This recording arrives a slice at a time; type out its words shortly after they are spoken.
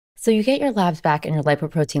So you get your labs back and your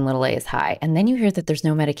lipoprotein(a) is high, and then you hear that there's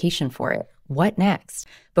no medication for it. What next?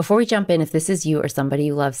 Before we jump in, if this is you or somebody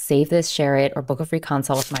you love, save this, share it, or book a free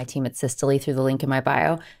consult with my team at Systole through the link in my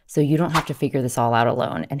bio so you don't have to figure this all out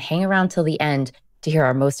alone. And hang around till the end to hear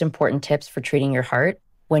our most important tips for treating your heart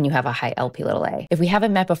when you have a high Lp(a). If we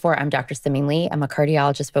haven't met before, I'm Dr. Simming Lee. I'm a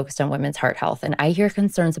cardiologist focused on women's heart health, and I hear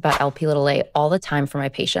concerns about Lp(a) all the time from my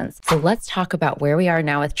patients. So let's talk about where we are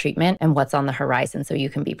now with treatment and what's on the horizon so you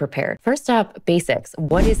can be prepared. First up, basics.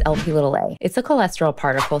 What is Lp(a)? It's a cholesterol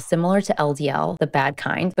particle similar to LDL, the bad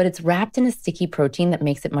kind, but it's wrapped in a sticky protein that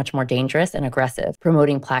makes it much more dangerous and aggressive,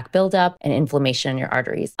 promoting plaque buildup and inflammation in your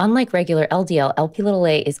arteries. Unlike regular LDL,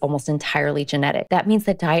 Lp(a) is almost entirely genetic. That means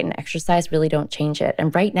that diet and exercise really don't change it.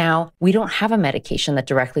 And right now, we don't have a medication that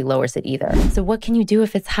directly lowers it either. So what can you do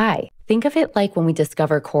if it's high? Think of it like when we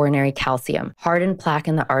discover coronary calcium, hardened plaque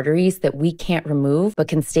in the arteries that we can't remove but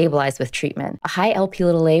can stabilize with treatment. A high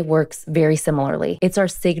Lp(a) works very similarly. It's our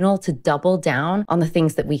signal to double down on the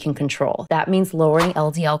things that we can control. That means lowering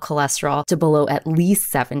LDL cholesterol to below at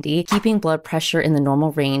least 70, keeping blood pressure in the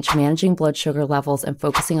normal range, managing blood sugar levels, and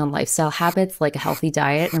focusing on lifestyle habits like a healthy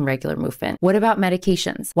diet and regular movement. What about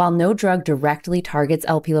medications? While no drug directly targets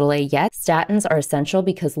Lp(a) yet, statins are essential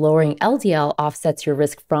because lowering LDL offsets your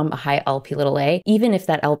risk from a high Lp(a), even if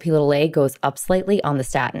that Lp(a) goes up slightly on the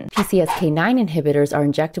statin. PCSK9 inhibitors are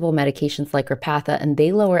injectable medications like Repatha, and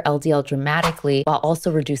they lower LDL dramatically while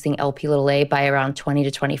also reducing Lp(a) by around 20 to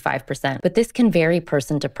 25%. But this can vary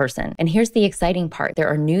person to person. And here's the exciting part. There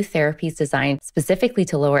are new therapies designed specifically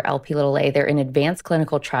to lower Lp(a). They're in advanced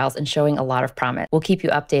clinical trials and showing a lot of promise. We'll keep you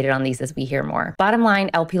updated on these as we hear more. Bottom line,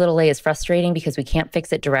 Lp(a) is frustrating because we can't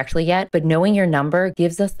fix it directly yet, but knowing your number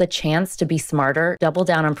gives us the chance to be smarter, double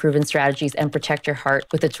down on proven strategies, and protect your heart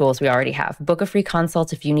with the tools we already have. Book a free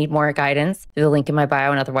consult if you need more guidance through the link in my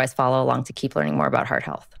bio, and otherwise follow along to keep learning more about heart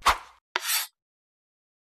health.